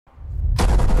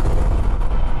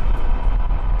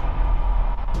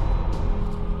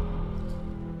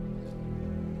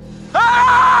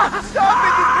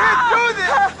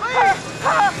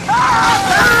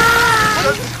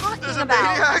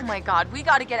my god, we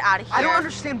gotta get out of here. I don't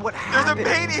understand what happened.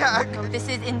 There's a maniac! This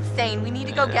is insane. We need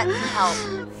to go get some help.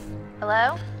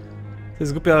 Hello? To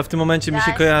jest głupie, ale w tym momencie mi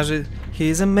się kojarzy.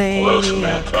 He's a maniac.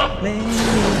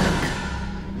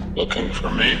 Looking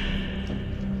for me?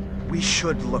 We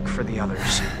should look for the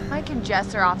others. Mike and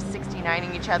Jess are off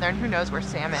 69ing each other, and who knows where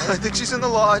Sam is. I think she's in the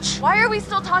lodge. Why are we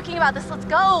still talking about this? Let's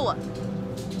go!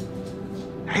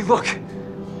 Hey, look!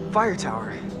 Fire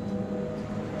tower.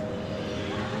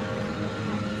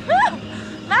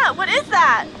 Matt, what is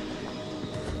that?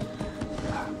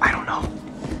 I don't know.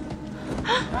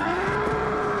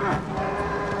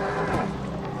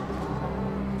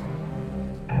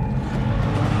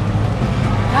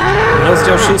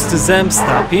 Rozdział 6.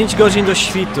 Zemsta. 5 godzin do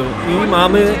świtu i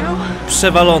mamy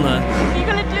przewalone. What are you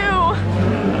gonna do?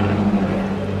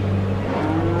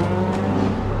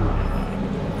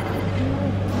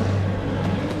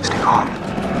 Stay calm.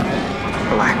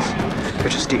 Relax.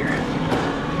 They're just deer.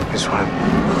 I just want to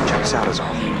check us out is all.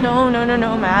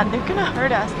 No, Matt. They're gonna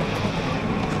hurt us.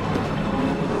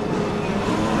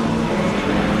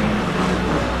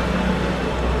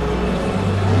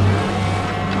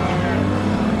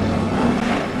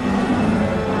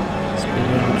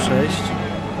 Spróbujemy przejść.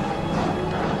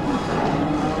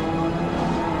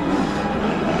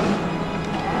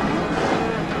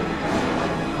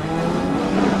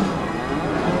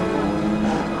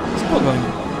 Spokojnie.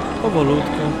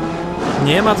 Powolutku.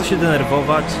 Nie ma co się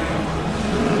denerwować.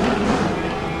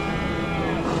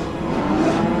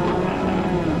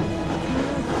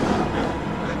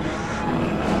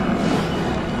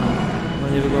 No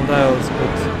nie wyglądają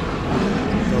zbyt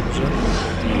dobrze.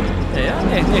 Nie,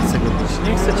 ja nie chcę go bić,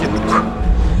 nie chcę cię bić.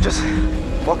 Just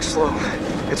walk slow.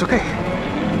 It's okay.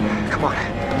 Come on.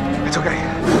 It's okay.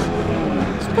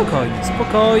 Spokojnie,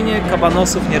 spokojnie,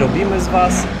 kabanosów nie robimy z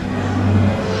was.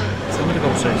 Chcemy tylko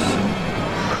przejść.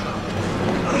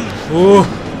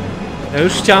 Ja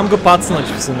już chciałem go pacnąć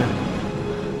w sumie.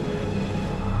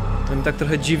 To mi tak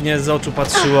trochę dziwnie z oczu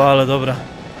patrzyło, ale dobra.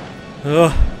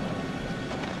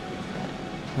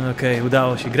 Okej,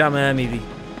 udało się, gramy Emily.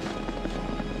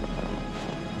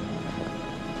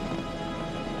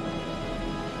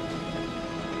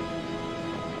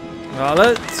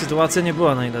 Ale sytuacja nie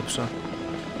była najlepsza.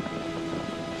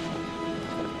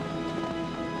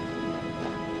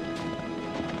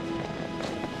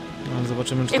 No,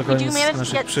 zobaczymy, czy to koniec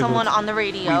naszych przygód.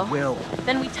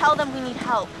 Then we tell them we need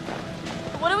help.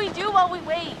 What do we do while we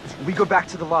wait? We go back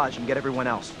to the lodge and get everyone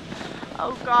else.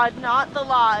 Oh god, not the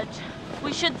lodge.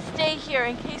 We should stay here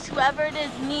in case whoever it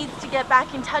is needs to get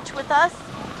back in touch with us.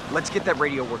 Let's get that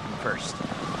radio working first.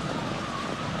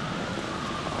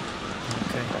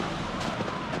 Okay.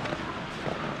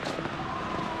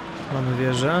 Mamy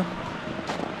wieżę.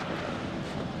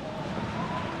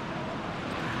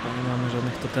 Chyba nie mamy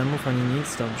żadnych totemów ani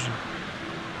nic, dobrze.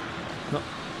 No,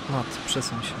 Mat,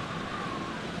 przesuń się.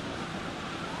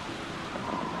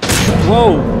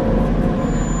 Wow!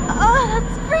 Oh,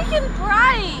 that's freaking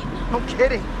bright! No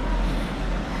kidding.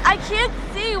 I can't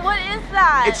see. What is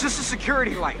that? It's just a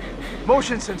security light.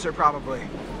 Motion sensor probably.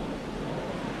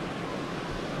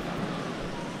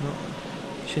 No,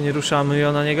 się nie ruszamy i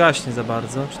ona nie gaśnie za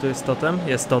bardzo. Czy to jest totem?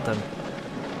 Jest totem.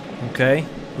 Okej.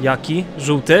 Jaki?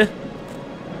 Żółty?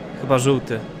 Chyba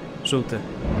żółty. Żółty.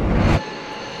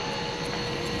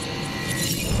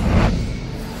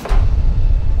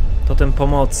 Totem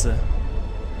pomocy.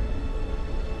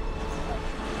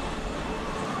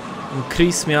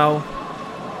 Chris miał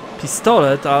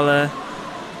pistolet, ale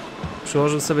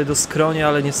przyłożył sobie do skronia,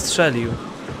 ale nie strzelił.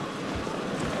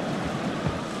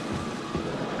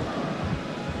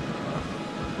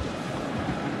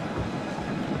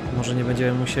 Może nie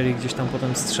będziemy musieli gdzieś tam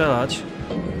potem strzelać.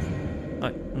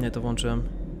 Oj, nie, to włączyłem.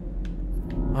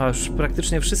 A już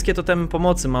praktycznie wszystkie totemy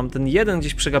pomocy mam. Ten jeden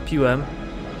gdzieś przegapiłem.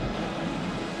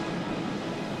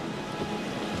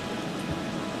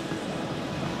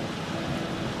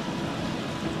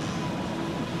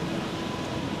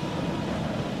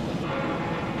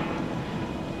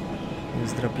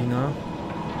 Jest drabina.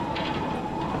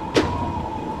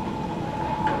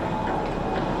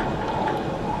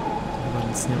 Chyba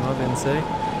nic nie ma więcej.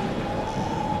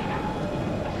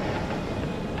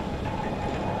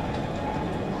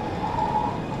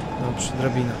 Dobrze,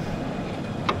 drabina.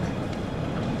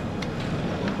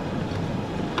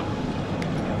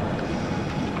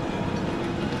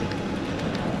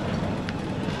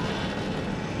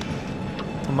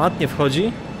 To Mat nie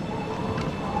wchodzi?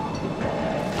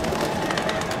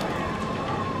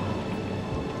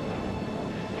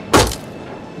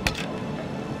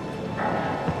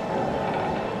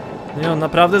 Nie, on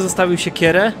naprawdę zostawił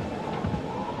siekierę?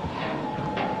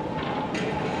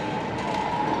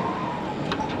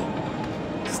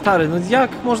 Stary, no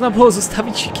jak można było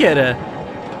zostawić siekierę?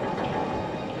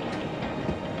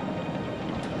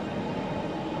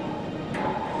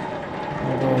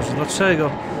 O Boże, dlaczego?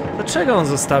 Dlaczego on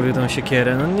zostawił tę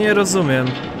siekierę? No nie rozumiem.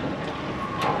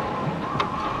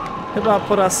 Chyba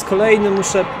po raz kolejny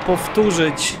muszę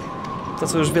powtórzyć to,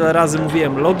 co już wiele razy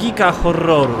mówiłem. Logika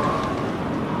horroru.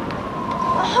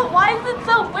 Why is it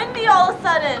so windy all of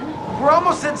a sudden? We're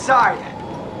almost inside.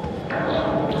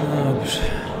 Dobrze.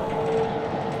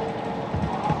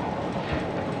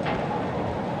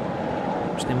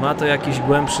 Czy nie ma to jakiś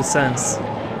głębszy sens?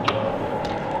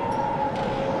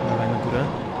 Dawaj na górę.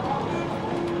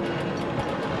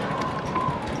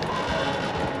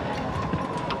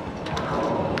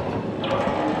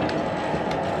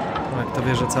 Jak to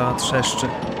wieża cała trzeszczy.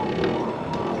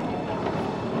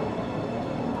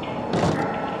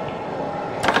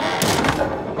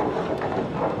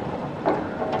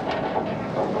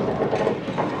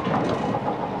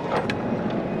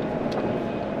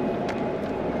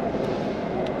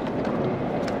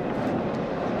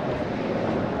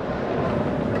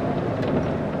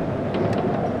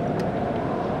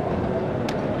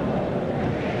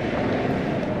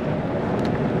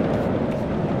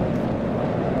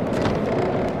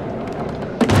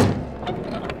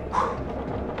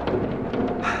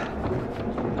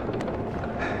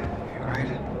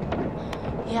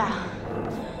 Yeah.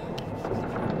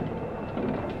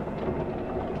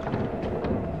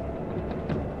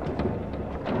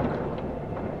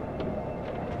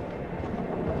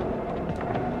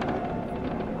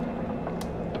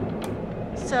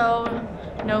 So,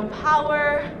 no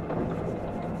power.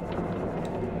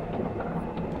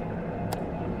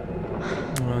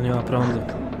 No nie ma prądu.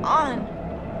 Come on.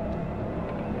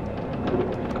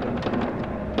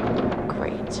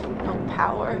 Great, no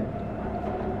power.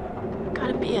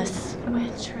 Gotta be a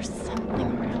switch or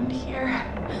something around here.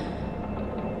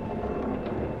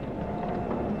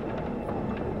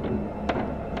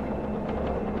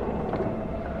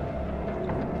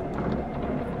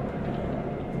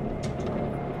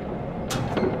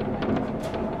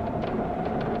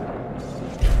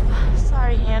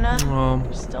 Sorry, Hannah. No.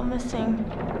 We're still missing.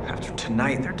 After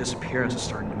tonight, their disappearance is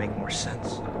starting to make more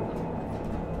sense.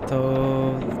 To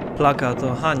plakat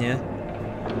o Hanie.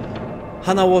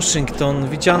 Hannah Washington,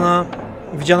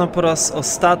 widziana po raz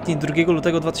ostatni 2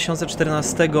 lutego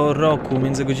 2014 roku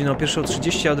między godziną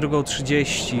 1:30 a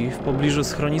 2:30 w pobliżu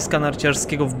schroniska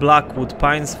narciarskiego w Blackwood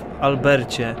Pines w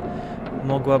Albercie.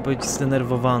 Mogła być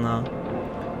zdenerwowana.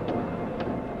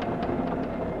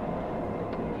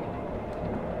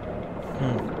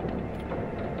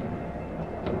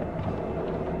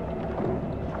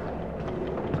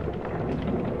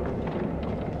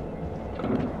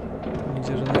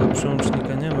 Gdzie żadnego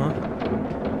przełącznika nie ma.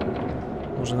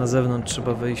 Może na zewnątrz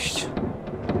trzeba wyjść.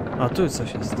 A, tu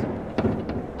coś jest.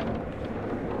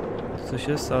 Tu coś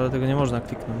jest, ale tego nie można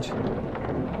kliknąć.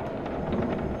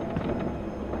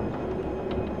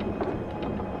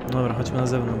 Dobra, chodźmy na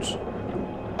zewnątrz.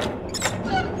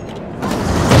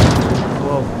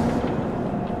 Wow.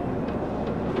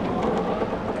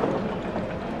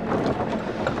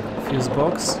 Fuse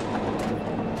box.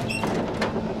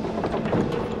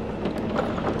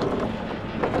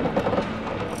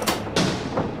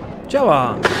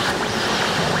 Działa!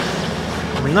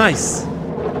 Nice!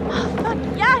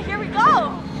 Yeah, here we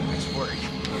go! Nice work.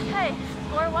 Okay,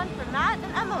 score 1 for Matt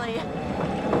and Emily.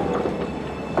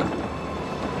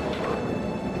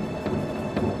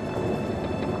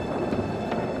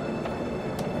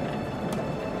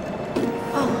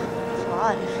 Oh, it's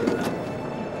alive.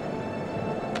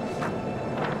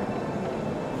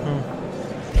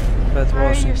 Beth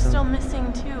Sorry, you're still Washington.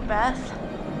 missing too, Beth.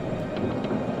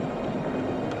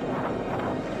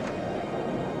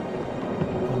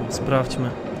 Sprawdźmy,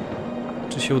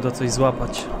 czy się uda coś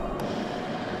złapać.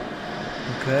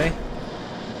 Okej.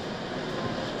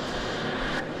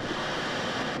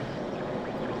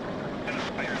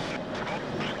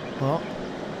 O.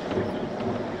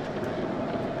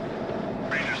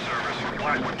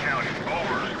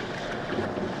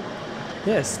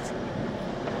 Jest.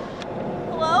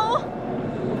 Hello?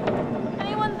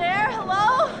 Anyone there?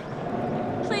 Hello?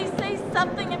 Please say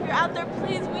something if you're out there,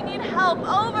 please. We need help.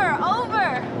 Over,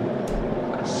 over.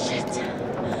 Shit.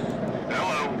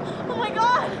 Hello. Oh my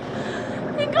god.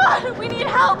 Thank God. We need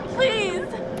help, please.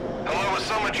 Hello, is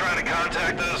someone trying to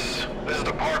contact us? This is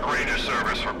the Park Ranger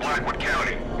Service for Blackwood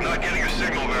County. I'm not getting your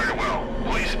signal very well.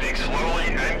 Please speak slowly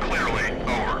and clearly.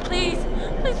 Over. Please,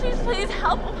 please, please, please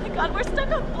help. Oh my god, we're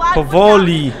stuck on Blackwood.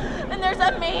 Powoli. And there's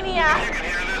a maniac. If you can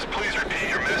hear this, please repeat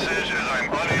your message as I'm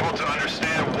unable to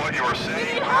understand what you are We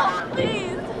saying. need help, Over.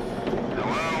 please.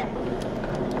 Hello?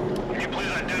 Can you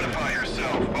please identify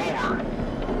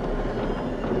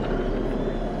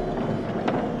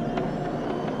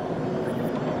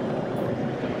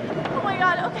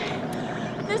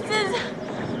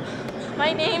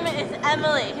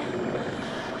Emily.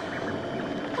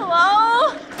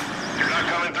 Hello? You're not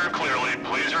coming through clearly.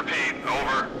 Please repeat.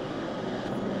 Over.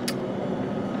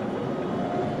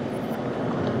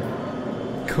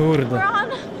 Kurde. We're on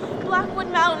Blackwood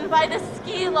Mountain by the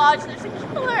ski lodge. There's a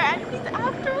killer and he's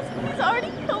after us. He's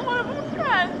already killed one of our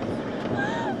friends.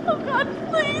 Oh God,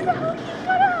 please help. You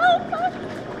gotta help us.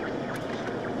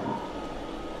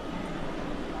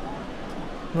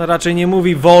 No raczej nie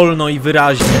mówi wolno i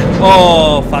wyraźnie.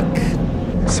 O, fuck.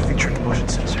 It's a feature motion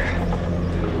sensor.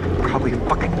 Probably a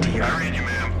fucking deer. I read you,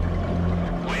 ma'am.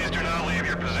 Please do not leave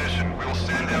your position. We will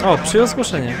send out O, przyjął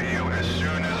zgłoszenie. you as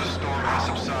soon as the storm has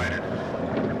subsided.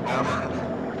 Over.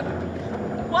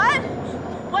 What?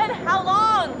 When? How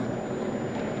long?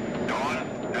 Dawn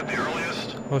at the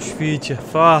earliest. O świcie,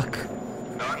 fuck.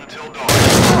 Not until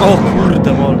dawn. O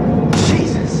kurde mol.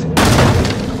 Jesus.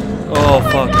 O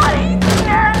fuck. God, he's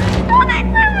here. He's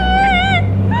coming for me.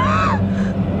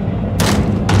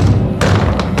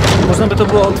 Można by to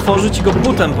było otworzyć i go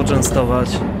butem poczęstować.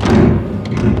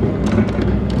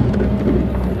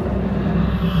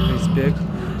 Zbieg.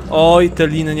 Oj, te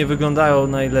liny nie wyglądają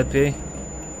najlepiej.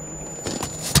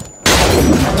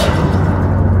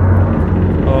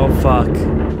 O fuck.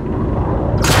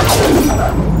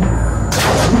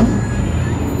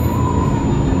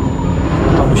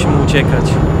 A musimy uciekać.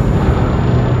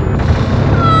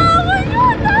 Oh my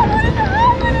God, that was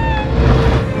happening.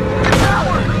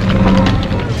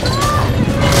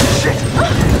 Shit.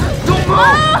 Don't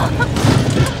move.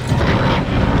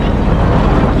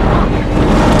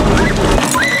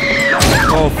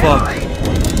 O fuck.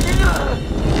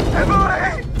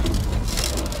 Emily.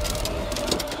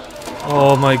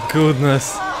 Oh my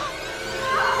goodness.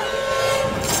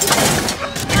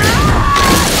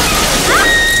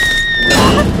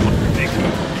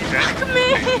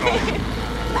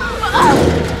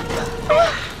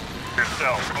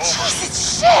 Yourself. Over.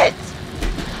 Shit.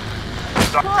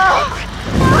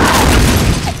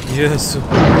 Jezu.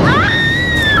 No,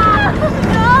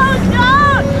 no,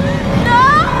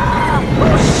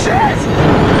 no. Shit.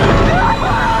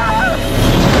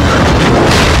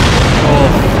 O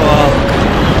fuck.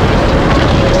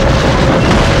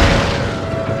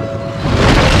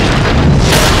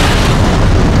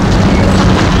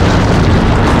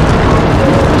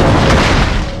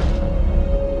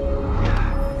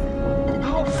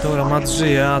 Dobra, Matt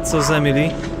żyje, a co z Emily?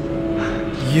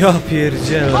 Ja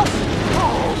pierdzielę.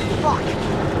 Fuck.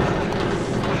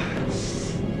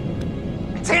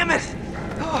 Damn it.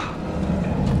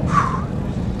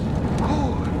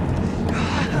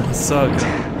 Masakra.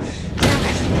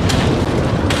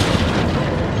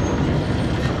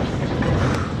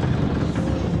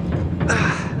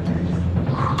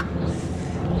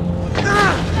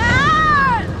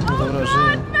 No dobra,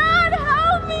 żyje. Matt,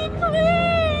 help me,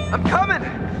 please. I'm coming.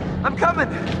 I'm coming.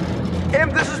 Em,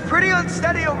 this is pretty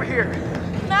unsteady over here.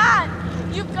 Matt,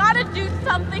 you've got to do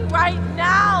something right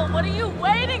now. What are you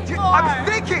waiting for? I'm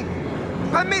thinking.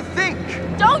 Let me think.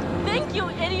 Don't think, you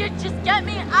idiot. Just get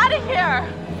me out of here.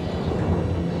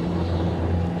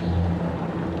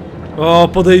 O,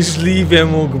 podejrzliwie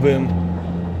mógłbym.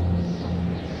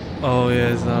 O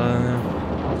Jezu, ale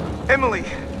nie. Emily,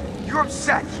 you're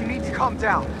upset. You need to calm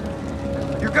down.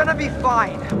 You're gonna be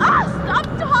fine. Ah, stop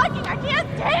talking. I can't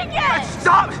take it.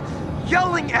 Stop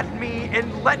yelling at me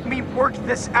and let me work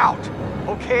this out,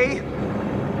 okay?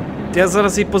 Ja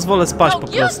zaraz jej pozwolę spać po No,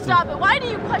 you prostu. stop it. Why do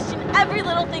you question every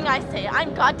little thing I say?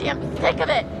 I'm goddamn sick of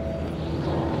it.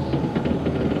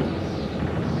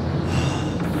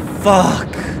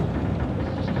 Fuck.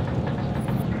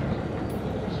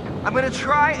 I'm gonna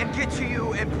try and get to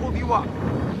you and pull you up.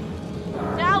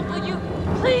 Now, will you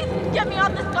please get me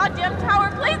off this goddamn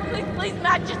tower? Please, please, please,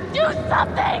 Matt, just do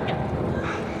something!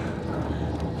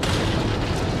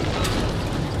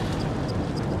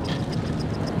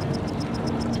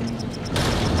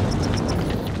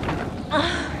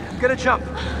 I'm gonna jump.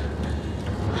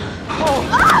 Oh,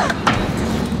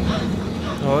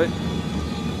 Oj.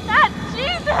 Matt,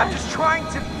 Jesus! I'm just trying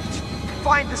to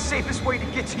find the safest way to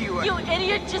get to you. You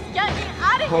idiot, just get me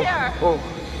out of here! Oh.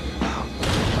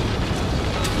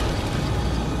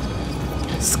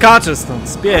 Skaczę stąd,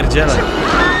 spierdzielę.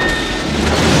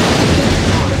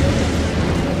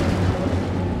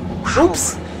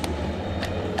 Ups.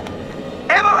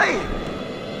 Emily!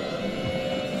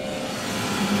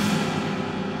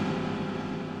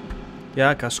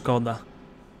 Jaka szkoda.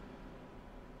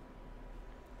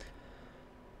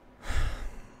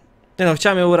 Nie no,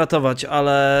 chciałem ją uratować,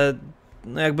 ale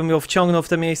no jakbym ją wciągnął w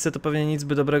te miejsce, to pewnie nic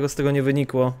by dobrego z tego nie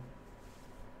wynikło.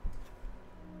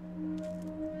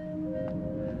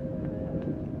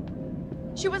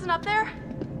 She wasn't up there?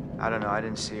 I don't know, I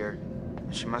didn't see her.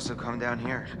 She must have come down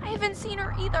here. I haven't seen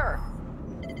her either.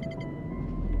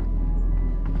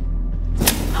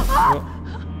 O,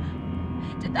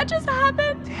 Did that just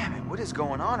happen? Damn it, what is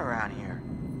going on around here?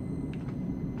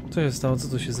 co się stało? Co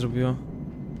tu się zrobiło?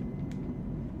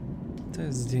 To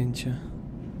jest zdjęcie.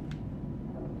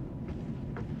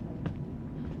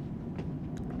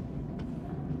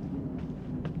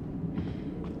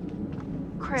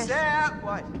 Chris. Sam,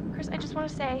 what? Chris, I just want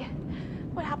to say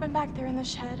what happened back there in the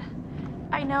shed.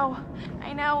 I know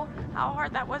how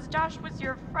hard that was. Josh was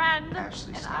your friend.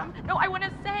 Ashley, And, stop. no, I want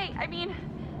to say, I mean,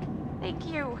 thank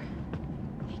you.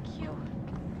 Thank you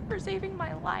for saving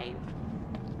my life.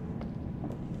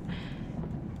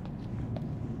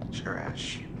 Sure,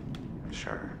 Ash.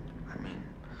 Sure. I mean,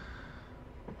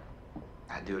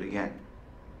 I'd do it again.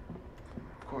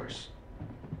 Of course.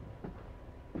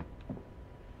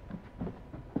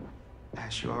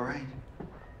 Ash, you alright?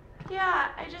 Yeah,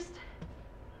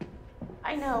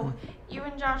 I know. You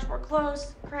and Josh were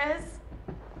close, Chris.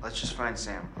 Let's just find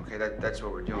Sam, okay? That's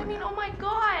what we're doing I mean, now. oh my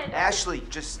God. Ashley,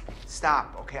 just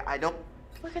stop, okay? I don't...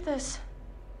 Look at this.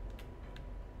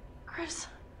 Chris,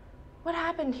 what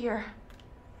happened here?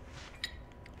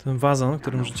 Ten wazon, I'm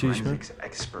którym no rzuciliśmy. forensics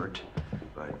expert,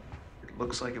 but it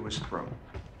looks like it was thrown.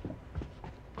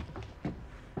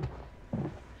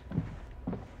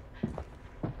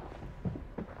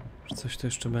 Czy coś tu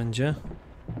jeszcze będzie?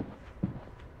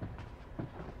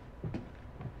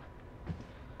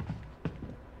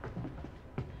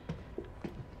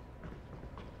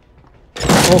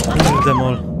 O kurde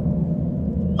mol.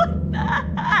 What the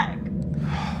heck?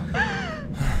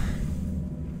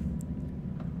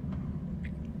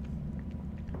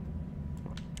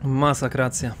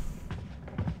 Masakracja.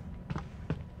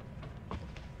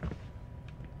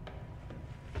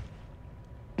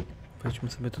 Pojdźmy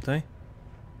sobie tutaj.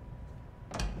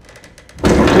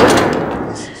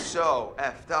 This is so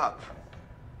effed up.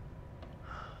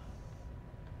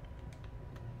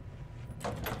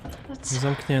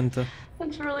 Zamknięte.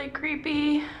 That's really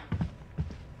creepy.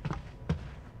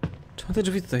 Czemu te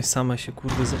drzwi tutaj same się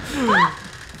kurde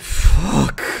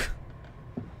Fuck.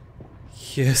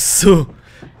 Jezu.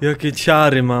 Jakie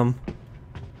ciary mam.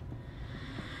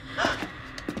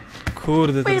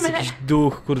 Kurde, to Wait a jest minute. jakiś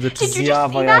duch, kurde, czy Did you just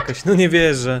zjawa see that? jakaś. No nie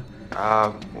wierzę.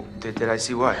 Did I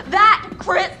see what? That,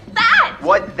 Chris, that!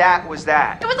 What that was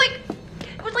that? It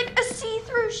was like a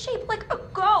see-through shape, like a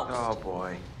ghost. Oh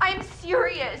boy. I'm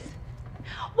serious.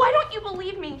 Why don't you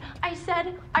believe me? I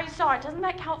said I saw it. Doesn't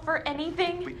that count for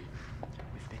anything?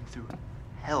 We've been through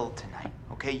hell tonight,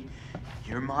 okay?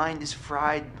 Your mind is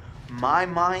fried. My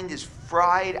mind is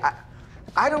fried.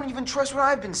 I don't even trust what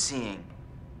I've been seeing.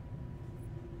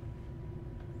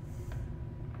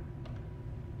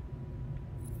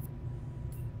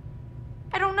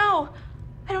 I don't know.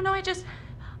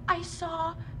 I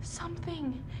saw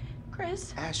something.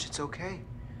 Chris? Ash, it's okay.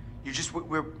 You're just,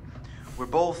 we're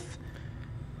both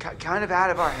kind of out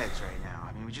of our heads right now.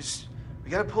 I mean, we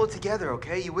gotta pull it together,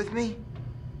 okay? You with me?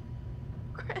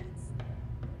 Chris?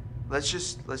 Let's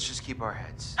just keep our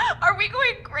heads. Are we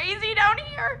going crazy down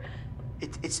here?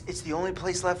 It's the only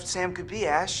place left Sam could be,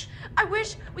 Ash. I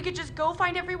wish we could just go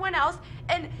find everyone else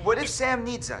and... What if Sam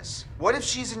needs us? What if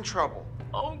she's in trouble?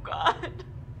 Oh, God.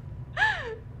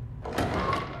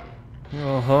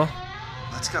 Oho.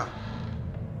 Let's go.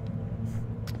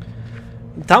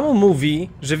 Ta mu mówi,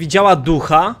 że widziała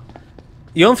ducha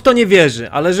i on w to nie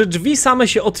wierzy, ale że drzwi same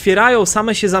się otwierają,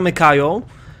 same się zamykają,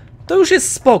 to już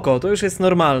jest spoko, to już jest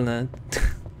normalne.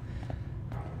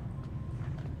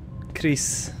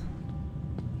 Chris.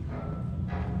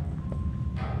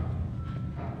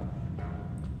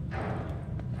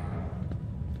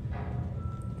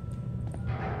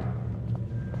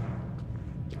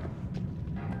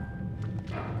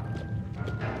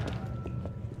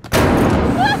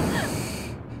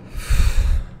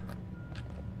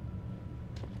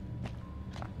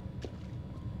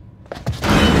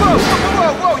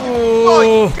 Oh,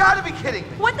 you gotta be kidding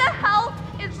me! What the hell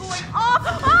is going on?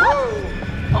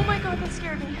 Ah! Oh my God, that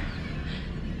scared me.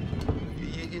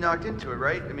 You knocked into it,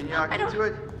 right? I mean, you knocked into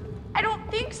it? I don't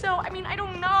think so. I mean, I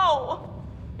don't know.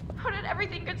 How did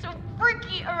everything get so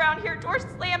freaky around here? Doors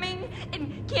slamming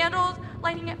and candles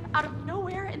lighting up out of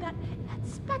nowhere and that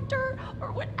specter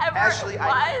or whatever Ashley, it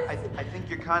was. I think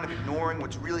you're kind of ignoring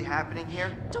what's really happening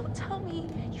here. Don't tell me.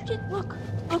 You didn't look.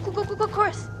 Look,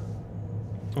 Chris.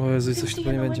 O Jezu, Didn't coś see tu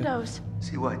in nie the będzie. windows.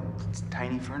 See what? It's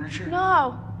tiny furniture?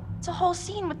 No. It's a whole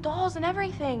scene with dolls and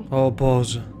everything. O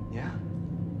Boże. Yeah.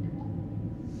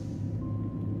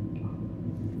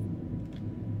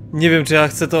 Nie wiem, czy ja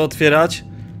chcę to otwierać.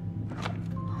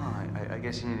 Huh, I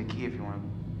guess you need a key if you want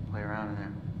to play around in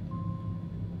there.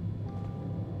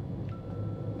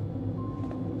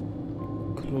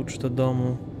 Klucz do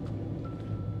domu.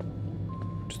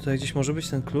 Czy tutaj gdzieś może być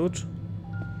ten klucz?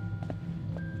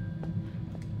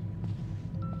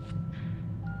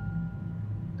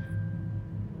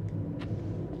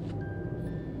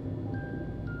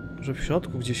 Może w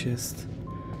środku gdzieś jest.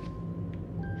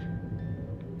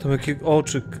 Tam jakie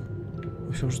oczy.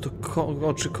 Myślałem, że to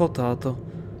oczy kota, a to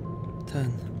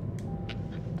ten.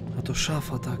 A to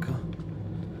szafa taka.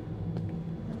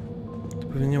 Tu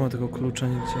pewnie nie ma tego klucza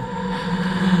nigdzie.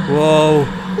 Wow!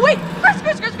 Wait!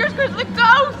 Chris, the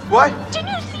ghost! What? Didn't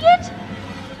you see it?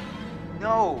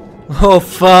 No. Oh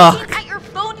fuck! Looking at your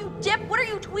phone, you dip! What are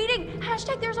you tweeting?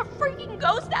 Hashtag there's a freaking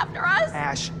ghost after us!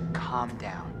 Ash, calm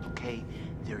down, okay?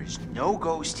 There is no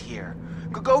ghost here.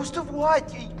 Ghost of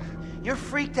what? You're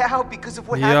freaked out because of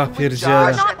what happened with pierdzielę.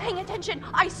 I'm Josh. not paying attention.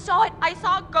 I saw it. I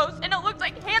saw a ghost, and it looks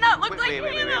like Hannah. It looks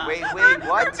like Hannah. Wait, Her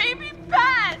what? baby's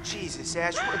pet. Jesus,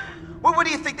 Ash, what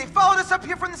do you think? They followed us up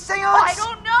here from the seance? I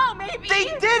don't know. Maybe. They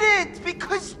didn't,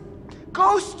 because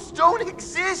ghosts don't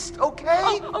exist, okay?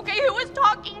 Oh, okay, who was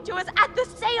talking to us at the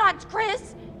seance,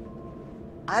 Chris?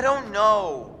 I don't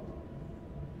know.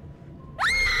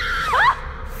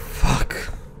 Fuck.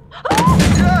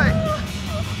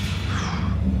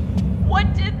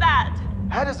 What did that?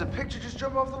 How does a picture just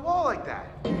jump off the wall like that?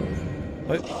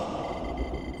 Oj.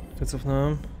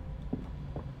 Wycofnąłem.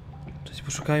 Cześć,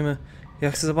 poszukajmy.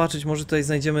 Ja chcę zobaczyć, może tutaj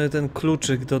znajdziemy ten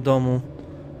kluczyk do domu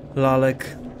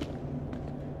lalek.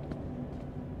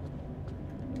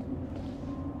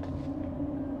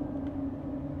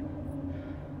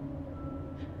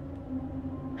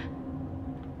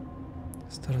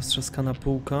 Stara roztrzaskana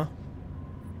półka.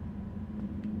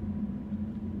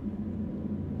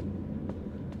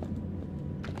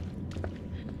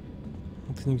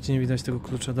 Tu nigdzie nie widać tego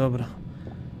klucza, dobra.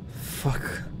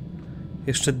 Fuck.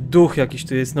 Jeszcze duch jakiś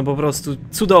tu jest, no po prostu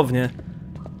cudownie.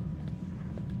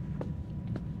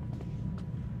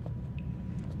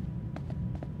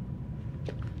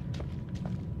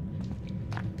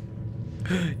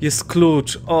 Jest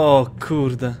klucz, o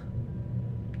kurde.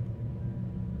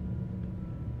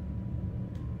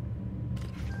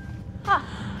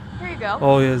 Here you go.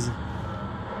 O Jezu.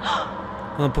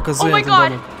 No pokazuje Oh my ten God.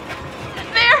 domek.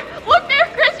 There! Look there,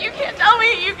 Chris! You can't tell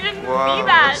me you didn't see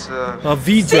that! A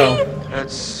widział.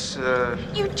 That's,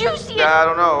 You do see it! I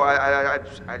don't know,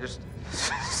 I just,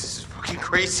 this is fucking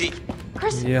crazy.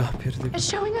 Chris, Ja pierdolę. it's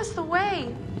showing us the way.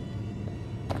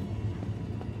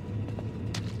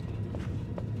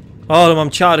 O, ale mam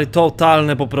ciary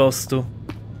totalne po prostu.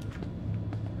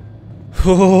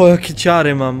 O, jakie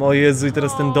ciary mam. O Jezu, i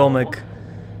teraz ten domek.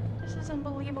 This is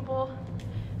unbelievable.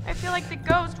 I feel like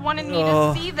the ghost wanted me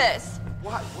Oh. to see this.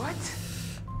 What?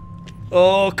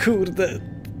 O kurde.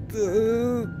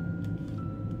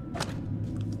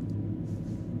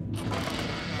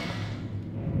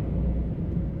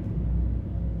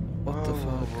 What the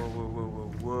fuck?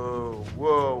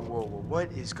 Whoa,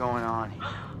 what is going on here?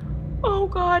 Oh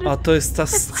God. A to jest ta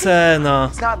scena.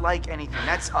 It's not like anything,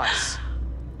 that's us.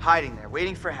 Hiding there,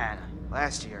 waiting for Hannah,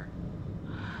 last year.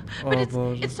 But O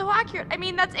Boże. it's so accurate. I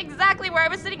mean, that's exactly where I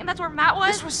was sitting, and that's where Matt was.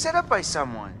 This was set up by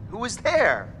someone. Who was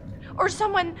there? Or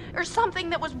someone, or something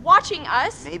that was watching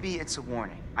us. Maybe it's a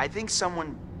warning. I think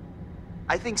someone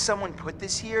put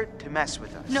this here to mess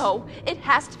with us. No, it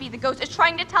has to be the ghost. It's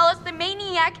trying to tell us the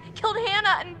maniac killed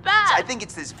Hannah and Beth. I think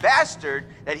it's this bastard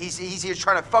that he's here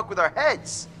trying to fuck with our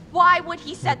heads. Why would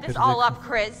he set this all up,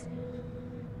 Chris?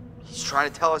 He's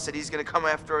trying to tell us that he's gonna come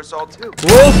after us all too.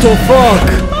 What the fuck?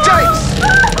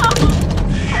 Yikes!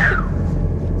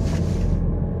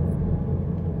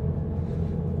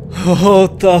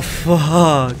 What the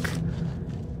fuck?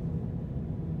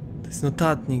 To jest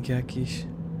notatnik jakiś.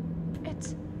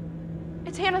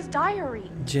 It's Hannah's diary.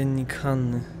 Dziennik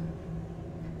Hanny.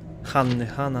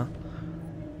 Hanna.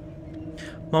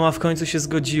 Mama w końcu się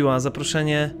zgodziła.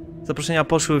 Zaproszenia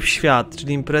poszły w świat,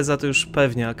 czyli impreza to już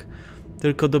pewniak.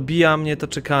 Tylko dobija mnie to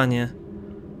czekanie.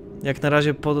 Jak na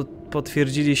razie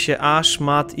potwierdzili się Ash,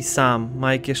 Matt i Sam.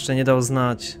 Mike jeszcze nie dał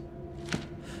znać.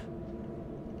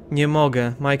 Nie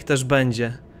mogę, Mike też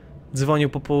będzie. Dzwonił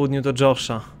po południu do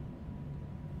Josha.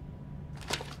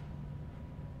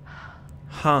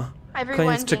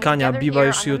 Koniec czekania, biba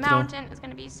już jutro.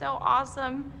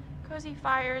 Cozy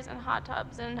fires and hot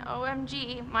tubs and OMG,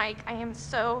 Mike, I am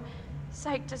so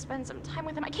psyched to spend some time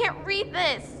with him. I can't read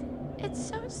this. It's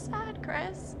so sad,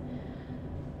 Chris.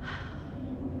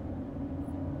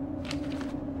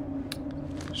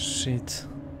 Shit.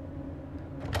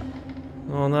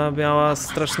 Ona miała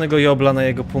strasznego jobla na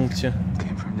jego punkcie.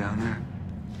 Came from down there.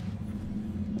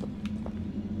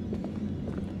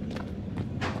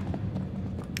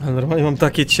 Ale normalnie mam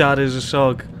takie ciary, że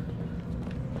szok.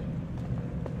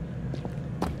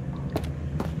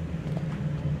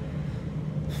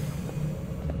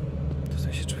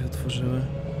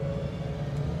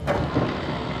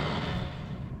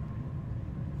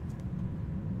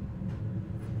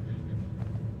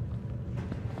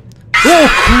 O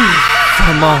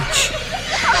kurwa mać!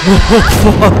 O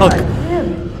fuck!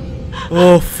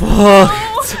 O fuck!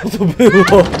 Co to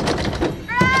było?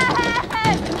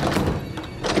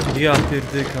 Ja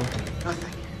pierdykam.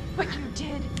 But you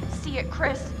did see it,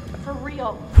 Chris. For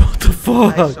real. What the I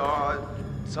fuck? saw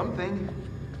something,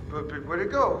 but where'd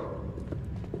it go?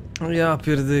 Ja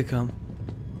pierdykam.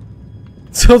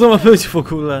 Co to ma być w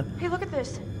ogóle? Hey, look at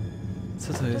this.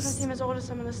 Co to Doesn't jest? seem as old as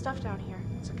some of the stuff down here.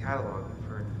 It's a catalog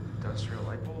for industrial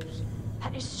light bulbs.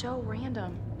 That is so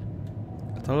random.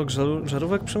 Katalog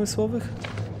żarówek przemysłowych?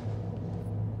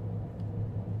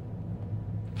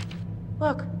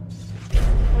 Look.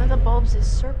 One of the bulbs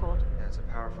is circled. Yeah, it's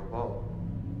a powerful bulb.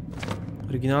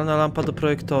 Oryginalna lampa do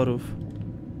projektorów.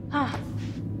 Huh.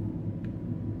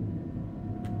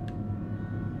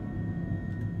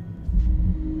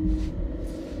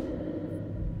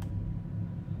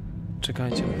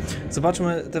 Czekajcie.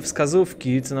 Zobaczmy te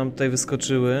wskazówki, co nam tutaj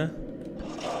wyskoczyły.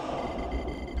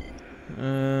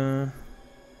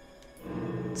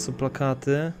 Są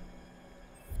plakaty.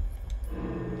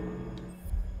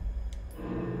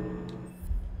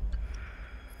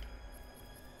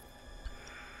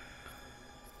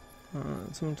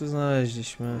 Co my tu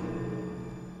znaleźliśmy?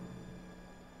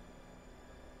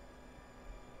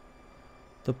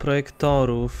 Do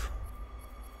projektorów.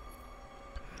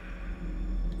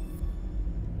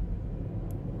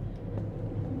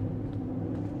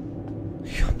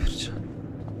 Ja pierdzie.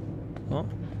 O.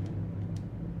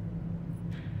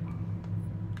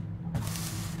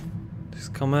 To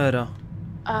jest kamera.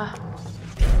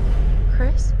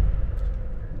 Chris?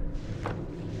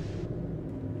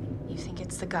 You think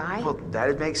it's the guy? Well,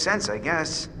 that'd make sense, I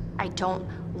guess. I don't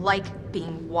like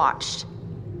being watched.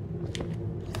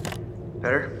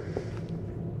 Better?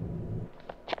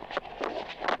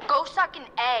 Go suck an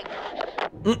egg.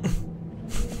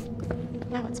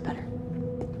 Now it's better.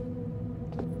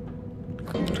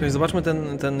 Czekaj, zobaczmy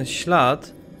ten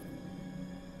ślad.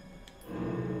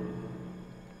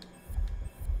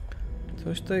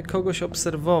 Ktoś tutaj kogoś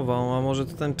obserwował, a może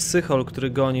to ten psychol, który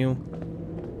gonił.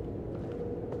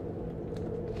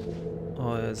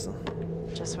 O Jezu.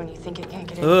 Just when you think it can't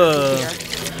get any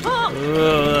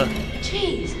here.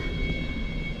 Jeez.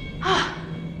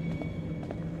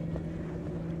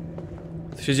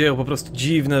 Tu się dzieją po prostu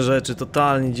dziwne rzeczy,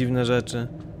 totalnie dziwne rzeczy.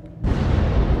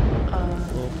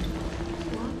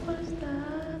 What was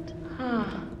that? Huh.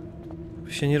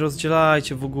 Wy się nie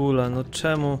rozdzielajcie w ogóle, no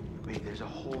czemu? Wait, there's a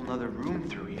whole nother room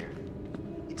through here.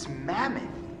 It's mammoth.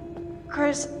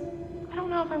 Chris, I don't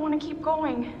know if I want to keep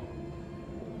going.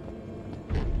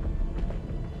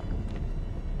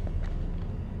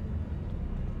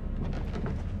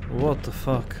 What the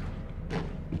fuck?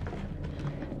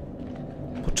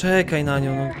 Poczekaj na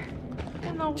nią, no.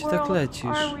 In the Gdzie tak world lecisz?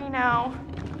 are we now?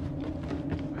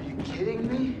 Are you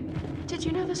kidding me? Did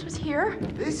you know this was here?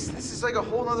 This is like a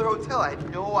whole nother hotel. I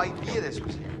had no idea this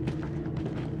was here.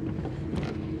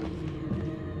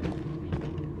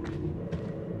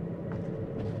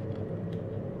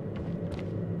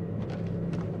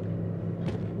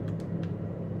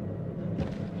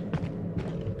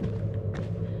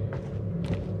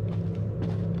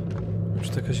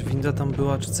 Czy to jakaś winda tam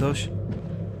była, czy coś?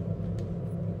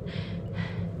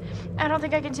 I don't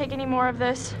think I can take any more of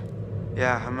this.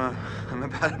 Yeah, I'm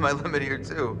about at my limit here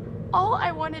too. All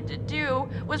I wanted to do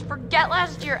was forget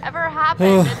last year ever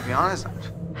happened. To be honest,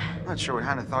 I'm not sure what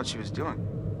Hannah thought she was doing.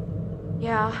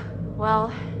 Yeah,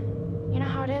 well, you know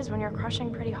how it is when you're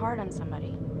crushing pretty hard on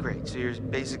somebody. Great, so you're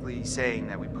basically saying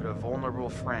that we put a vulnerable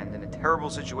friend in a terrible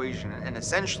situation and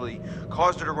essentially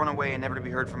caused her to run away and never to be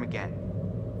heard from again.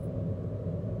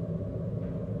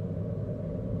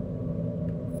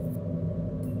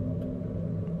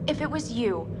 If it was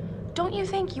you, don't you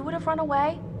think you would have run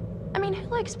away? I mean, who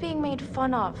likes being made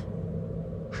fun of?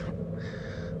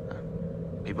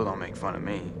 People don't make fun of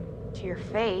me. To your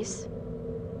face.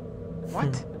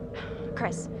 What?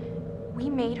 Chris, we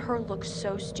made her look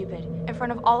so stupid in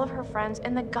front of all of her friends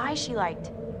and the guy she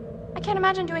liked. I can't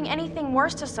imagine doing anything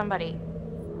worse to somebody.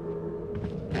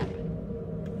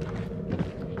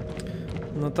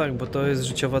 No tak, bo to jest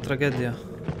życiowa tragedia.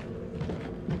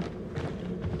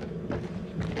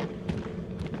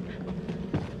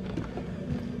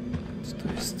 Co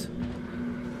to jest?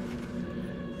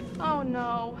 Oh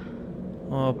no.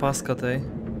 O, paska tej.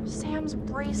 Sam's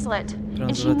bracelet.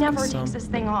 And she Bransoletki never są. takes this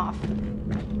thing off.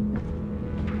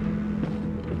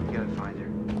 You gotta find her.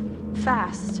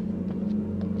 Fast.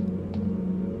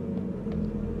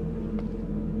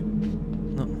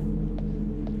 No.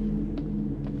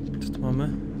 Co tu mamy?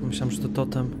 Myślałem, że to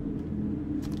totem.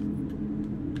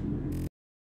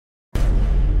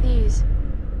 These.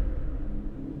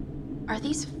 Are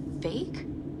these fake?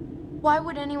 Why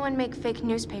would anyone make fake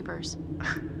newspapers?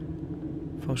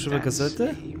 Fałszywe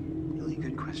gazety? Really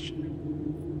good question.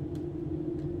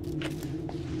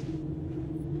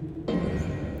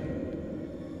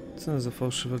 Co za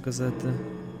fałszywe gazety?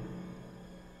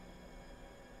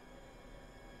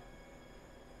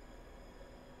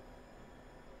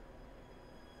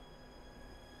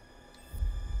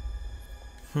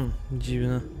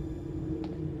 Dziwne.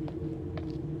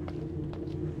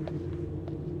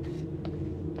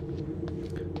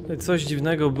 Coś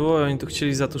dziwnego było, oni tu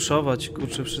chcieli zatuszować,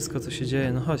 kurczę, wszystko co się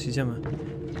dzieje. No chodź, idziemy.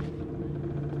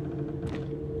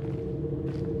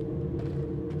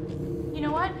 You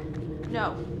know what?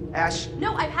 No. Ash.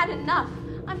 No, I've had enough.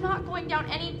 I'm not going down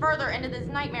any further into this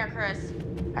nightmare, Chris.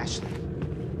 Ashley,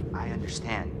 I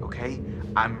understand, okay?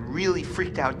 I'm really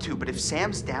freaked out too, but if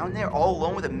Sam's down there all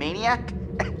alone with a maniac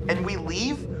and we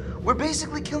leave, we're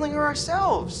basically killing her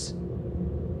ourselves.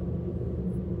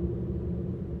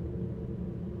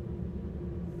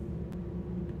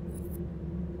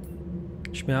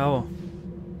 Śmiało.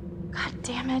 God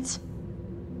damn it.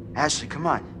 Ashley, come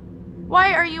on.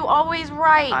 Why are you always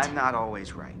right? I'm not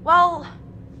always right. Well,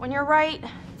 when you're right,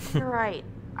 you're right.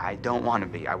 I don't want to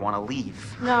be. I want to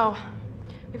leave. No.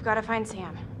 We've got to find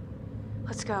Sam.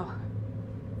 Let's go.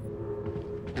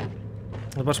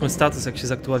 Zobaczmy status, jak się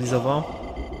zaktualizował.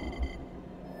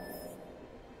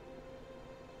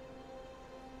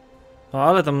 O,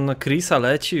 ale tam na Chrisa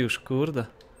leci już, kurde.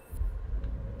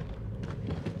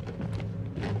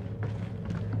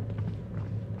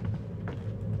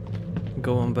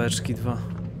 Gołąbeczki 2.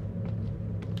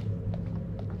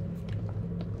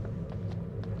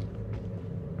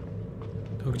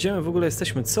 To gdzie my w ogóle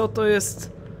jesteśmy? Co to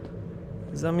jest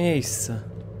za miejsce?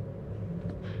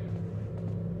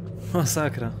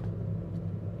 Masakra.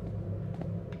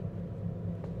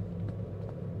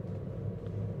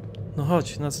 No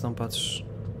chodź, na co tam patrzysz?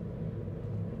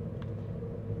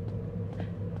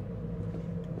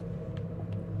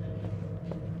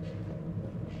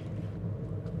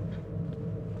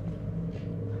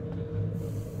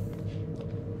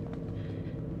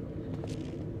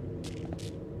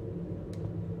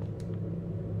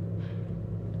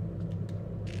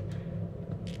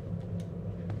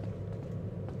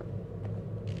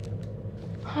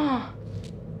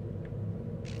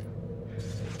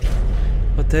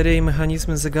 Baterie i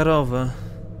mechanizmy zegarowe.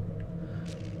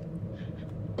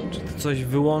 Czy to coś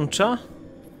wyłącza?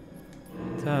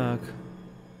 Tak.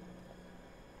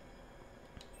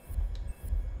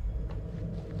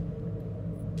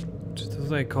 Czy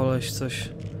tutaj koleś coś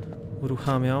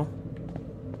uruchamiał?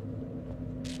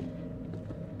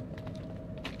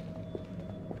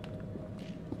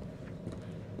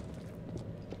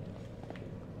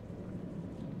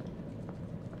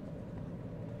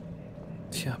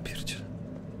 Ja pierdzielę.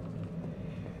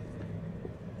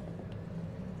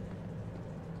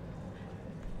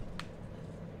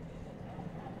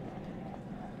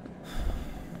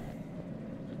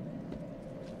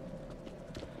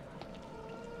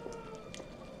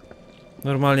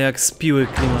 Normalnie jak z piły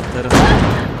klimat teraz.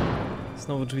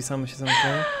 Znowu drzwi same się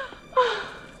zamykają.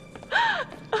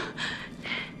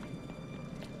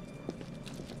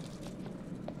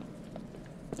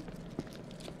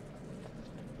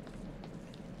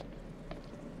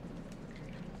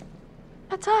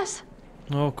 That's us.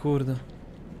 O kurde.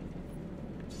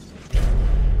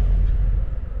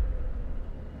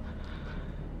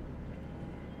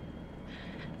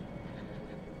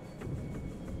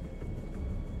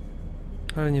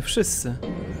 Ale nie wszyscy.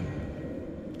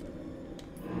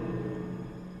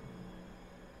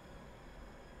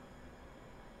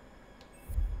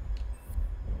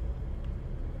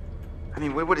 I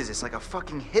mean, what is this, like a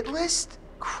fucking hit list?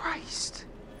 Christ.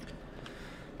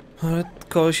 Ale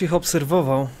kogoś ich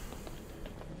obserwował.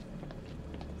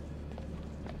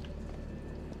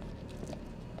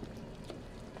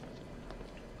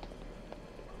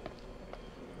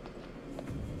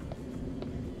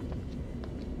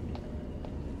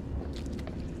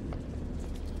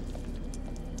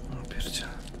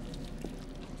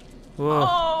 Whoa.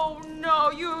 Oh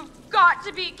no, you've got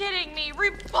to be kidding me.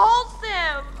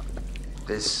 Repulsive!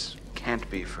 This can't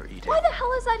be for eating. Why the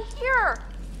hell is that here?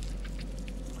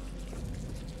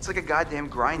 It's like a goddamn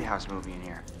grindhouse movie in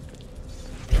here.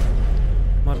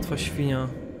 Martwa świnia.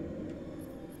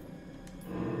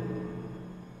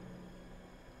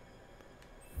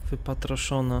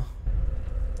 Wypatroszona.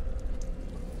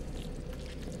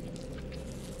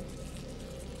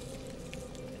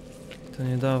 To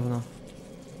niedawno.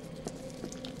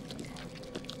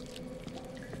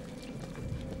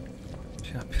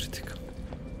 Ja pierdyka.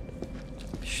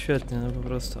 Świetnie, no po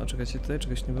prostu. A czekajcie, tutaj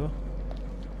czegoś nie było?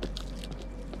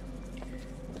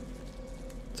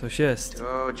 Coś jest.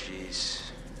 Oh jeez,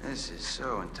 this is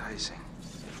so enticing.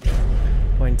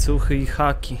 Łańcuchy i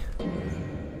haki.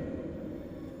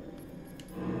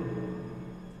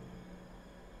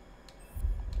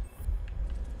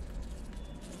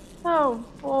 Oh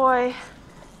boy.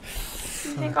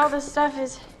 You think all this stuff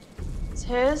is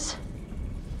his?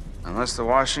 Unless the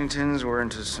Washingtons were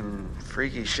into some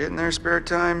freaky shit in their spare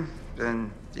time,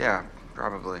 then yeah,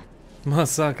 probably.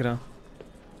 Masakra.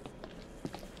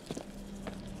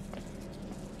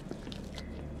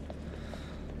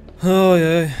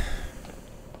 Ojej.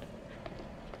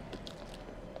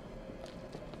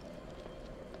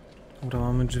 Dobra,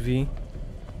 mamy drzwi.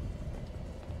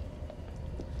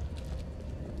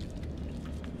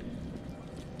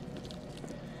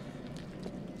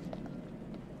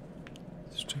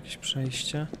 Jeszcze jakieś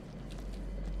przejście.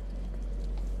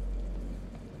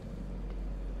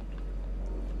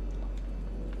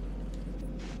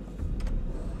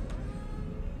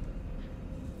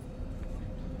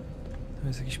 To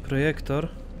jest jakiś projektor.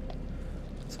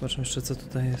 Zobaczmy jeszcze, co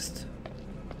tutaj jest.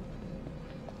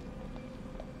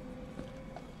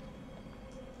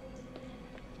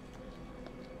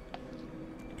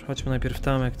 Przechodźmy najpierw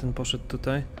tam, jak ten poszedł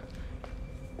tutaj.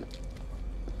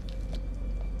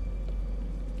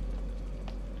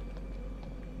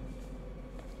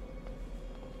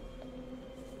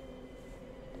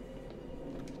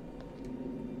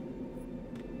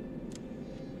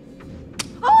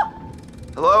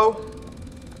 Hello?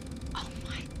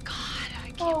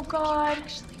 Oh God.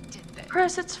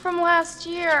 Chris, it's from last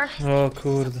year. O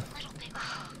kurde.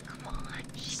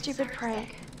 Stupid prank.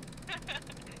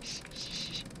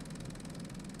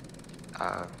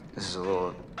 This is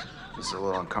a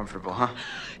little uncomfortable, huh?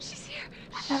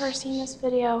 I've never seen this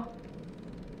video.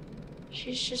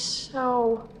 She's just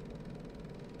so...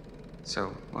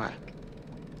 So, what?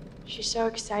 She's so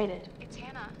excited. It's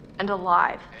Hannah. And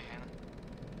alive.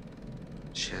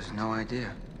 She has no idea.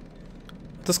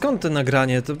 To skąd to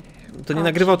nagranie? To nie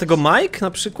nagrywał tego Mike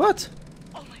na przykład?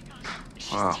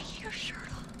 Wow.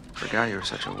 Forgot you were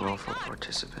such a willful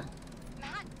participant.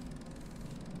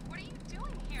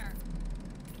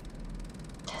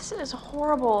 This is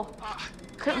horrible.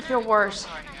 Couldn't feel worse.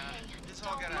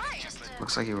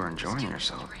 Looks like you were enjoying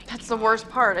yourself. That's the worst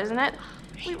part, isn't it?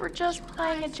 We were just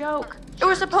playing a joke. It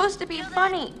was supposed to be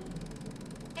funny.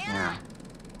 Yeah.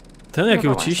 Ten jaki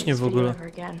uciśnie w ogóle.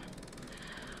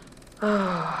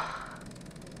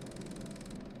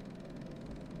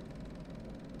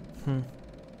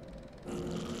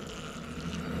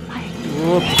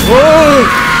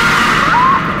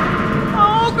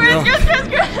 Oh, Chris.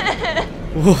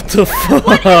 What the fuck?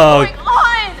 What is going on?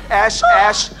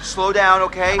 Ash, slow down,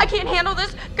 okay? I can't handle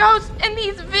this ghost and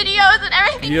these videos and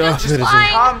everything. Yeah, just just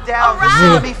flying calm down. around.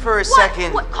 Listen to me for a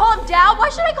second. What? Calm down? Why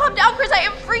should I calm down, Chris? I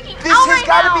am freaking This out has right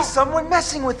got now. to be someone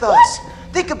messing with us.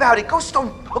 Think about it. Ghosts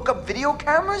don't hook up video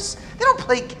cameras. They don't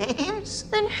play games.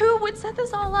 Then who would set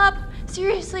this all up?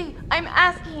 Seriously, I'm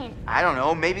asking. I don't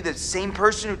know. Maybe the same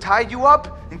person who tied you up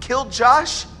and killed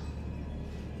Josh?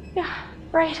 Yeah,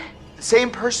 right. The same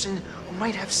person who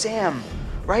might have Sam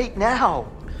right now.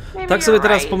 Maybe Tak sobie you're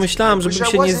teraz right. pomyślałem, żebym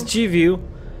się nie zdziwił,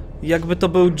 jakby to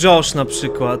był Josh na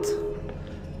przykład.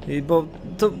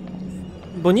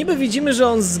 Bo niby widzimy, że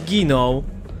on zginął.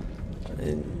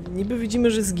 Niby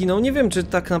widzimy, że zginął. Nie wiem, czy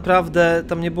tak naprawdę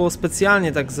tam nie było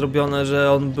specjalnie tak zrobione,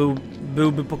 że on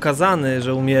byłby pokazany,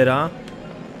 że umiera.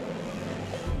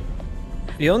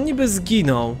 I on niby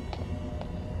zginął.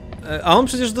 A on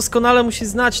przecież doskonale musi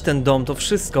znać ten dom, to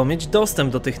wszystko, mieć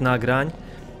dostęp do tych nagrań.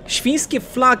 Świńskie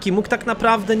flaki mógł tak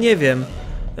naprawdę, nie wiem,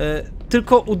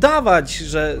 tylko udawać,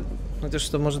 że... Chociaż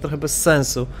to może trochę bez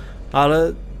sensu,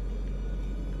 ale...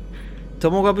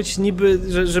 To mogła być niby,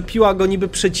 że piła go niby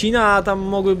przecina, a tam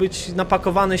mogły być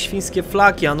napakowane świńskie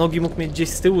flaki, a nogi mógł mieć gdzieś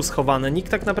z tyłu schowane.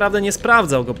 Nikt tak naprawdę nie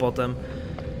sprawdzał go potem.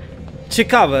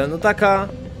 Ciekawe, no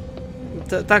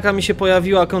taka mi się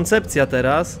pojawiła koncepcja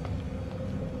teraz.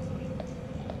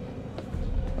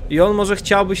 I on może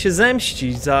chciałby się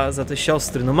zemścić za te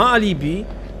siostry. No ma alibi,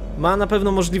 ma na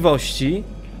pewno możliwości.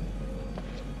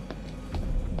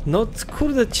 No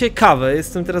kurde, ciekawe,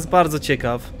 jestem teraz bardzo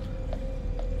ciekaw.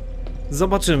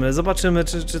 Zobaczymy,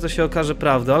 czy to się okaże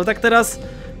prawdą. Ale tak teraz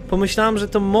pomyślałem, że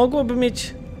to mogłoby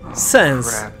mieć sens.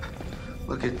 Crap.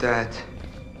 Look at that.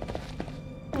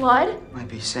 Blood? Might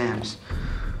be Sam's.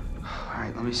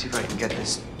 Alright, let me see if I can get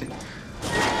this.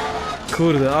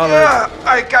 Kurde, ale... Yeah,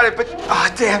 I got it, but... Oh,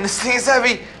 damn, this thing is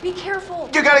heavy. Be careful.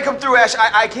 You gotta come through, Ash.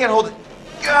 I can't hold it.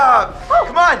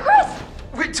 Come on. Chris!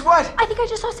 Wait, to what? I think I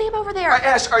just saw Sam over there.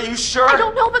 Ash, are you sure? I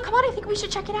don't know, but come on, I think we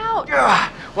should check it out.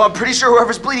 Well, I'm pretty sure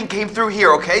whoever's bleeding came through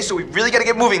here, okay? So we really gotta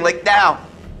get moving, like now.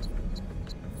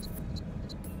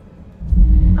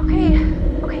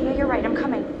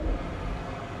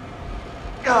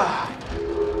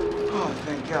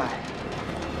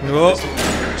 O!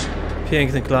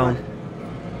 Piękny clown.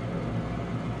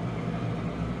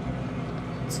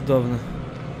 Cudowny.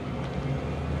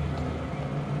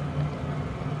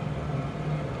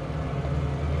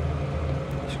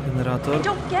 Jakiś generator. I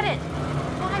don't get it.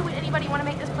 Why would anybody want to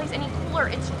make this place any cooler?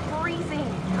 It's freezing.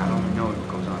 I only know what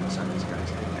goes on inside these guys'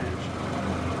 head, man.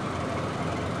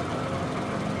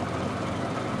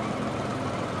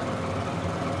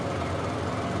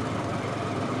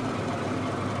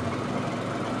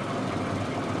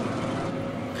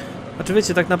 Znaczy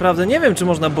wiecie, tak naprawdę nie wiem, czy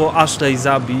można było Ashley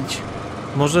zabić.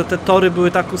 Może te tory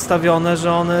były tak ustawione,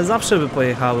 że one zawsze by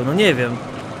pojechały. No nie wiem.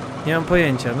 Nie mam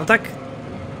pojęcia. No tak,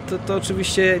 to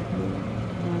oczywiście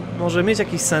może mieć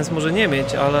jakiś sens, może nie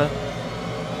mieć, ale...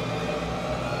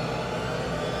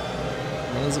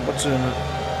 No zobaczymy.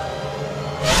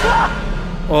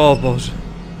 O Boże.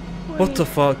 What the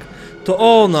fuck? To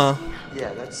ona!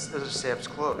 Yeah, those are Sam's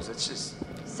clothes. That's just...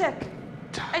 Sick.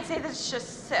 I'd say that's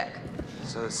just sick.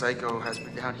 So the psycho has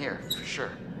been down here, for sure.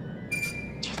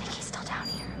 Do you think he's still down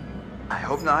here? I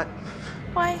hope not.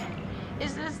 Why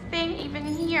is this thing even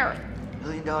here? $1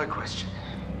 million question.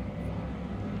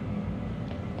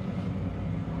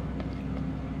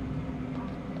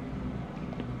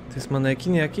 To jest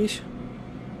manekin jakiś?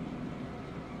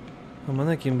 O,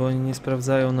 manekin, bo oni nie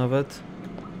sprawdzają nawet.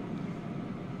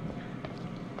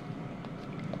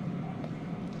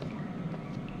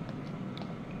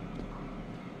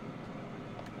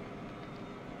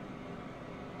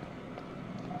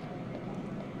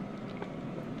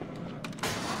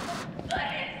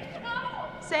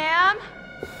 Sam?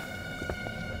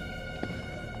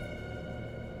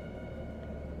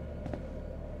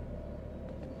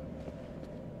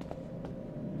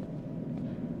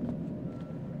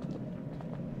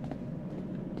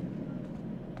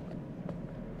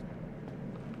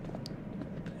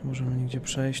 Nie możemy nigdzie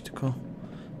przejść, tylko...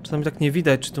 Czasami tak nie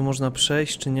widać, czy tu można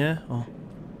przejść, czy nie. O.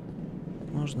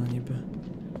 Można niby.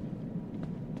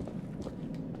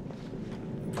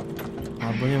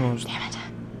 Albo nie można.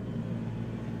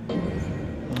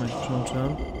 No i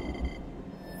przełączyłem.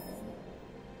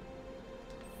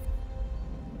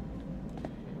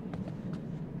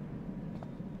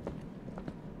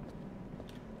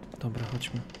 Dobra,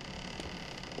 chodźmy.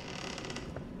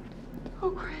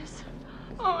 Oh, Chris.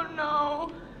 Oh, no.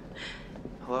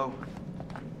 Hello?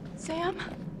 Sam?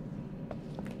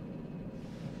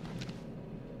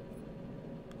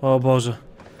 O Boże.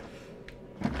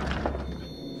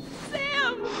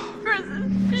 Sam! Chris,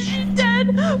 is she dead?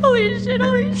 Holy shit,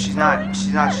 holy shit.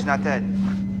 She's not dead.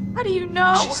 How do you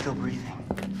know? She's still breathing.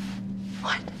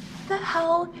 What the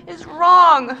hell is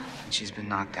wrong? She's been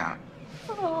knocked out.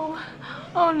 Oh,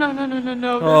 oh no, no, no, no,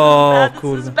 no. This Oh, is bad. This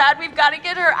cool. is bad. We've got to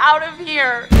get her out of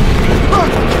here.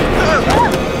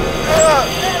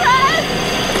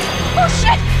 Oh,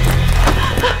 shit!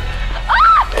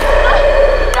 Ah!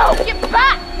 No, get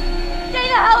back! Stay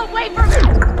the hell away from me!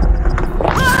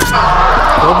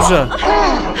 Dobrze.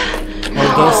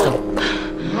 O, dostał.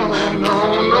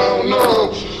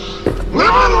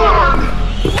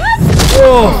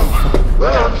 O!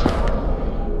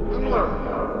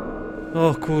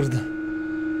 O kurde.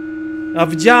 A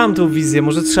widziałam tą wizję,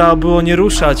 może trzeba było nie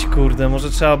ruszać, kurde, może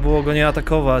trzeba było go nie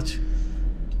atakować.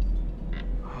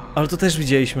 Ale to też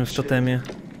widzieliśmy w totemie.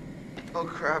 Oh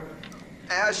crap.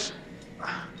 Ash!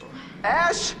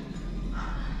 Ash!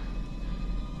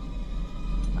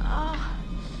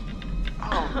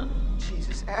 Oh,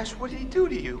 Jesus, Ash, what did he do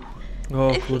to you? O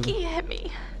I think kurde. he hit me.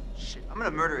 Shit, I'm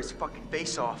gonna murder his fucking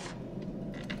face off.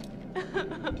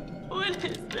 What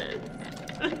is this?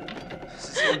 This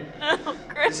is him. No,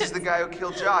 Chris. This is the guy who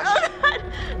killed Josh.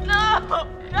 No,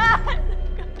 God.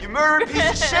 You murdered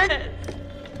piece of shit!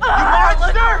 Look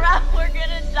monster! around. We're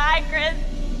gonna die, Chris.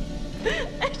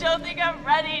 I don't think I'm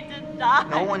ready to die.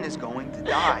 No one is going to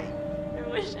die. I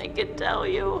wish I could tell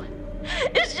you.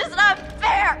 It's just not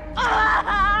fair.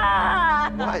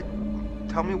 What?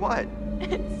 Tell me what?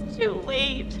 It's too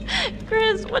late.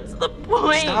 Chris, what's the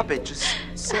point? Stop it, just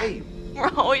say.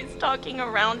 We're always talking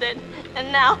around it.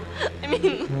 And now, I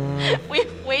mean,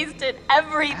 we've wasted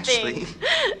everything. Ashley,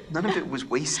 none of it was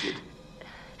wasted.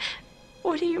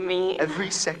 What do you mean?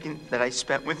 Every second that I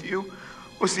spent with you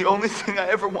was the only thing I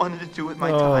ever wanted to do with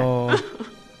my time. O,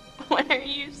 What are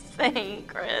you saying,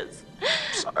 Chris?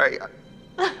 Sorry,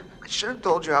 I should have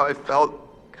told you how I felt.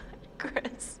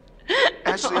 Chris.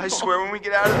 Ashley, I swear when we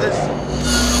get out of this... o,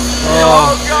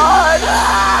 Oh, God!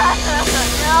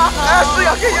 Ashley,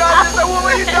 I'll get you out of this! I won't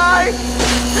let you die!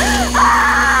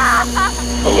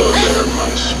 Hello there, my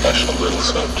special little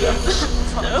subjects.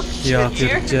 ja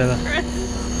pierdzielę.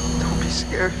 Don't be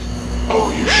scared.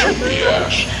 Oh, you should be,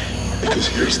 Ash. Because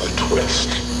here's the twist.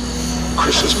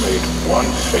 Chris has made one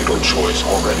fatal choice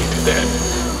already today,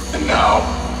 and now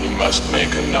he must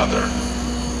make another.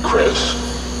 Chris,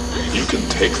 you can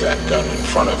take that gun in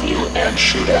front of you and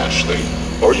shoot Ashley,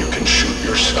 or you can shoot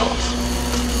yourself.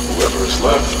 Whoever is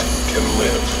left can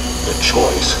live. The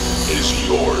choice is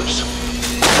yours.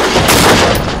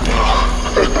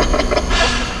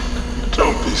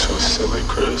 Don't be so silly,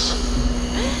 Chris.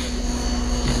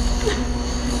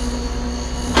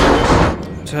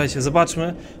 Czekajcie,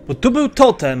 zobaczmy. Bo tu był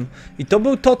totem. I to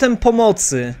był totem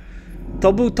pomocy.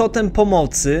 To był totem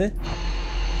pomocy.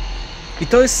 I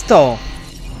to jest to.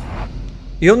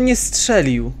 I on nie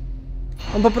strzelił.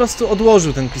 On po prostu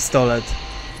odłożył ten pistolet.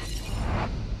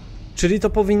 Czyli to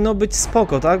powinno być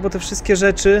spoko, tak? Bo te wszystkie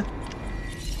rzeczy...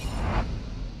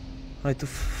 Oj, tu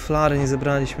flary nie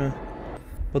zebraliśmy.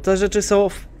 Bo te rzeczy są...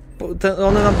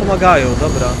 one nam pomagają,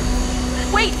 dobra.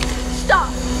 Wait! Stop!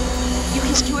 You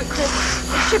can do it, Chris.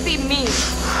 It should be me.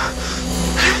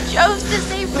 You chose to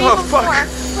save me before.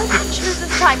 Let me choose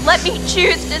this time. Let me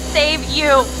choose to save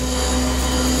you.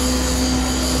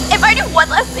 If I do one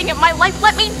last thing in my life,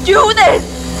 let me do this!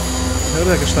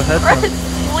 Dobra, jaka szlachetna. Chris,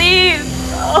 please!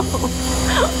 Oh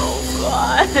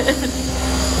God.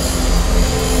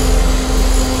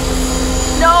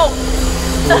 No!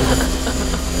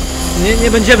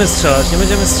 Nie będziemy strzelać, nie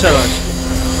będziemy strzelać.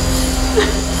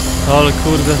 Ale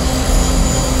kurde.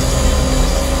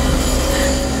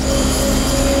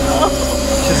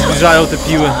 Się zbliżają te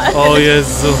piły. O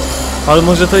Jezu. Ale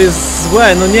może to jest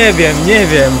złe, no nie wiem, nie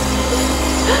wiem.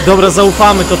 Dobra,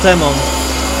 zaufamy totemom.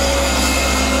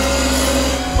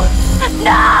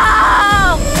 No!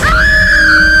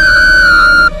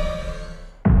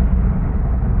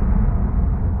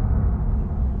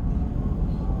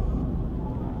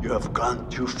 You have gone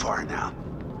too far now.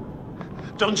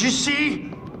 Don't you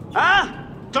see? Huh?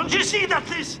 Don't you see that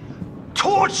this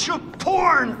torture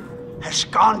porn has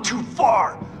gone too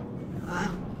far? Huh?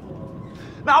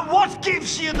 Now what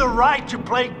gives you the right to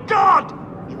play God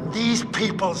in these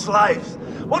people's lives?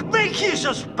 What makes you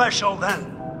so special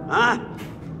then? Huh?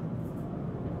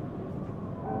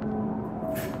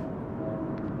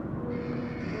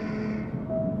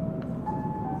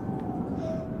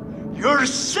 You're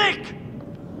sick!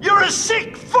 You're a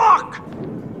sick fuck!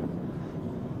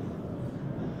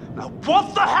 Now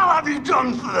what the hell have you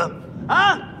done for them?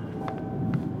 Huh?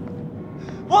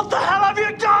 What the hell have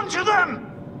you done to them?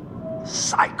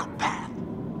 Psychopath.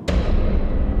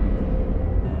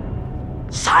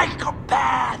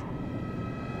 Psychopath!